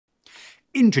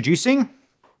Introducing...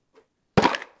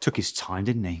 Took his time,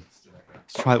 didn't he?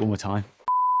 Let's try it one more time.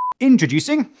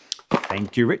 Introducing...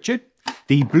 Thank you, Richard.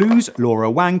 The Blues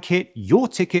LoRaWAN Kit, your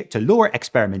ticket to LoRa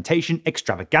experimentation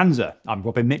extravaganza. I'm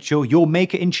Robin Mitchell, your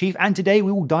maker-in-chief, and today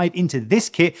we will dive into this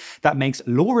kit that makes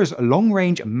LoRa's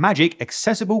long-range magic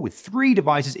accessible with 3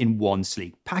 devices in one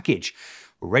sleek package.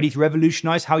 Ready to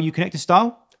revolutionize how you connect to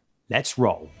style? Let's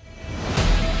roll.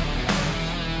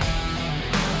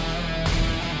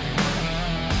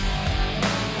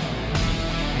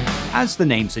 As the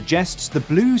name suggests, the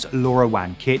Blues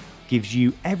LoRaWAN Kit gives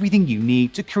you everything you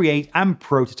need to create and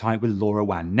prototype with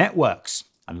LoRaWAN networks.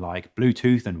 Unlike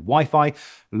Bluetooth and Wi-Fi,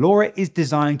 LoRa is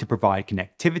designed to provide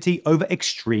connectivity over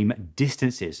extreme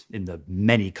distances in the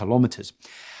many kilometers,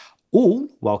 all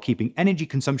while keeping energy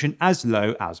consumption as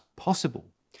low as possible.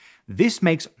 This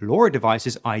makes LoRa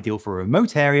devices ideal for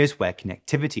remote areas where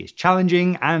connectivity is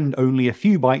challenging and only a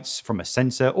few bytes from a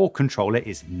sensor or controller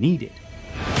is needed.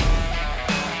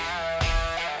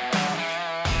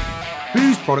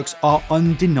 Blues products are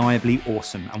undeniably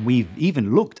awesome, and we've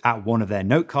even looked at one of their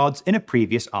note cards in a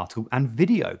previous article and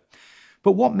video.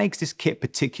 But what makes this kit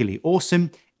particularly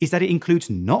awesome is that it includes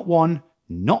not 1,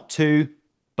 not 2,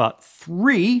 but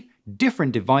 3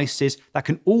 different devices that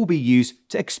can all be used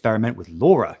to experiment with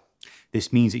LoRa.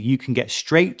 This means that you can get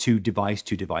straight to device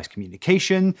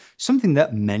communication, something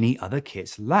that many other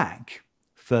kits lack.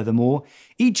 Furthermore,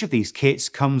 each of these kits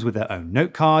comes with their own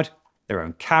note card, their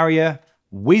own carrier,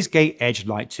 WizzGate Edge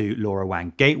Light 2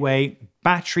 LoRaWAN gateway,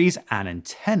 batteries, and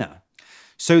antenna.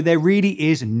 So there really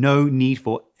is no need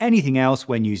for anything else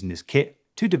when using this kit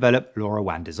to develop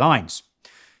LoRaWAN designs.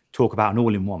 Talk about an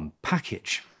all-in-one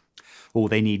package. All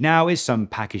they need now is some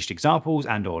packaged examples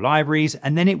and/or libraries,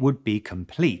 and then it would be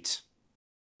complete.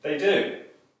 They do.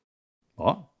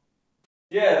 What?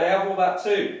 Yeah, they have all that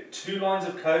too. 2 lines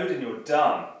of code and you're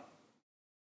done.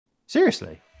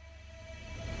 Seriously?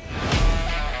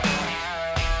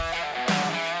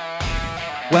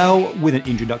 Well, with an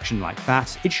introduction like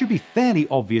that, it should be fairly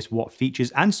obvious what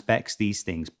features and specs these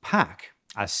things pack.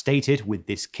 As stated, with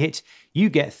this kit, you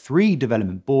get 3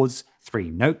 development boards, 3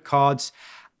 note cards,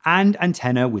 and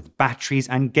antenna with batteries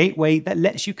and gateway that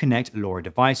lets you connect LoRa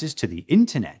devices to the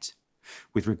internet.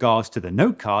 With regards to the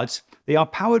note cards, they are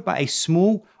powered by a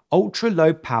small,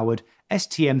 ultra-low powered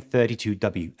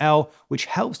STM32WL, which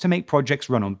helps to make projects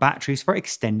run on batteries for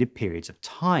extended periods of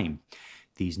time.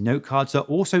 These note cards are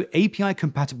also API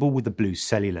compatible with the Blues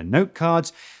cellular note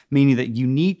cards, meaning that you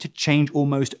need to change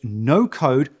almost no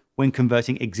code when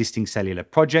converting existing cellular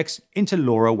projects into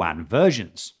LoRaWAN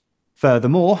versions.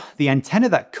 Furthermore, the antenna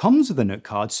that comes with the note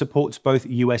card supports both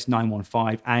US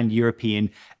 915 and European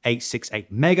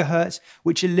 868 MHz,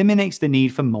 which eliminates the need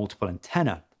for multiple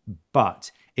antenna.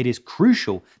 But it is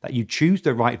crucial that you choose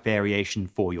the right variation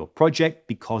for your project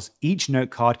because each note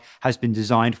card has been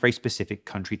designed for a specific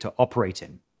country to operate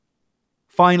in.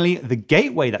 Finally, the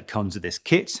gateway that comes with this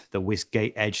kit, the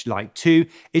WizzGate Edge Light 2,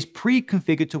 is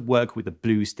pre-configured to work with the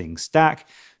Blues Thing stack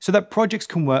so that projects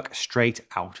can work straight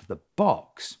out of the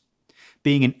box.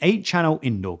 Being an 8-channel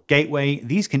indoor gateway,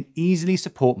 these can easily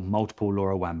support multiple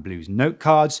LoRaWAN Blues note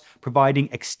cards, providing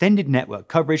extended network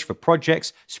coverage for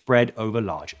projects spread over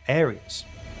large areas.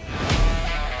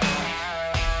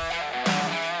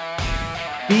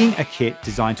 Being a kit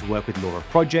designed to work with LoRa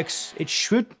projects, it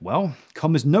should, well,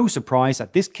 come as no surprise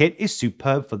that this kit is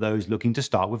superb for those looking to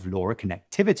start with LoRa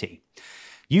connectivity.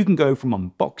 You can go from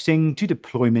unboxing to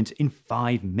deployment in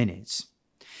 5 minutes.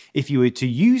 If you were to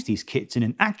use these kits in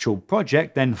an actual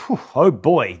project, then oh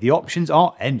boy, the options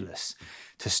are endless.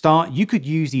 To start, you could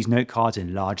use these note cards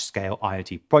in large-scale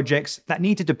IoT projects that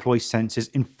need to deploy sensors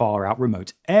in far-out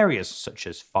remote areas, such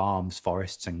as farms,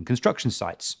 forests, and construction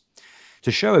sites.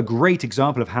 To show a great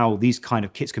example of how these kind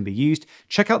of kits can be used,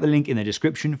 check out the link in the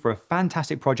description for a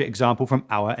fantastic project example from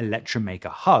our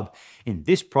Electromaker Hub. In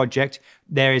this project,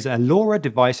 there is a LoRa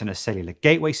device and a cellular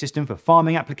gateway system for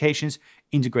farming applications,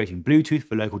 integrating Bluetooth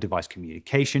for local device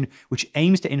communication, which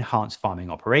aims to enhance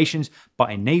farming operations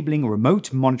by enabling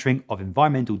remote monitoring of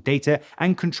environmental data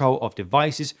and control of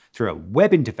devices through a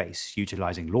web interface,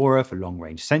 utilizing LoRa for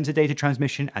long-range sensor data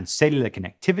transmission and cellular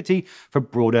connectivity for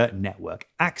broader network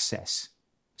access.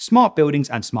 Smart buildings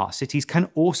and smart cities can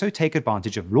also take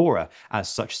advantage of LoRa, as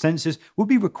such sensors would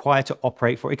be required to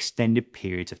operate for extended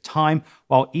periods of time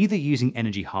while either using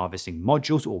energy harvesting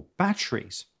modules or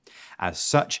batteries. As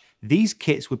such, these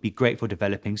kits would be great for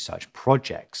developing such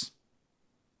projects.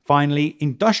 Finally,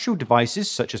 industrial devices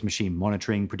such as machine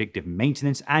monitoring, predictive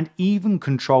maintenance, and even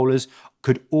controllers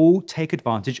could all take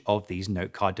advantage of these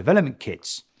note card development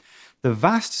kits. The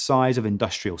vast size of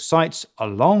industrial sites,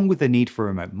 along with the need for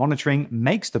remote monitoring,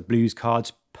 makes the Blues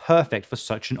cards perfect for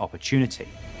such an opportunity.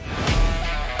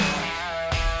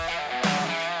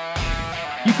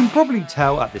 You can probably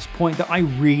tell at this point that I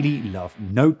really love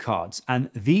note cards, and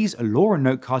these LoRa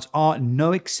note cards are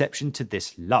no exception to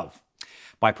this love.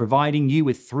 By providing you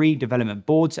with 3 development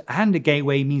boards and a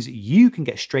gateway means you can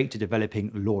get straight to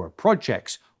developing LoRa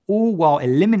projects, all while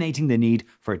eliminating the need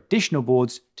for additional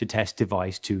boards to test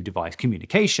device-to-device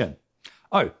communication.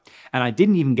 Oh, and I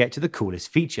didn't even get to the coolest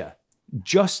feature.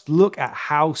 Just look at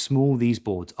how small these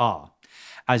boards are.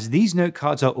 As these note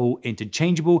cards are all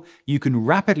interchangeable, you can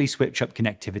rapidly switch up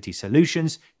connectivity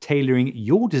solutions, tailoring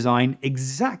your design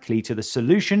exactly to the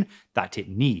solution that it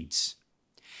needs.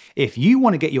 If you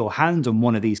want to get your hands on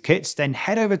one of these kits, then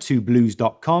head over to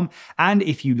blues.com, and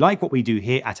if you like what we do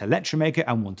here at Electromaker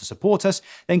and want to support us,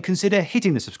 then consider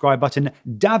hitting the subscribe button,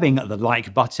 dabbing the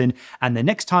like button, and the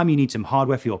next time you need some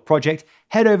hardware for your project,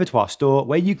 head over to our store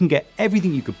where you can get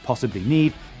everything you could possibly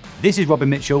need. This is Robin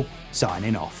Mitchell,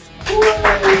 signing off.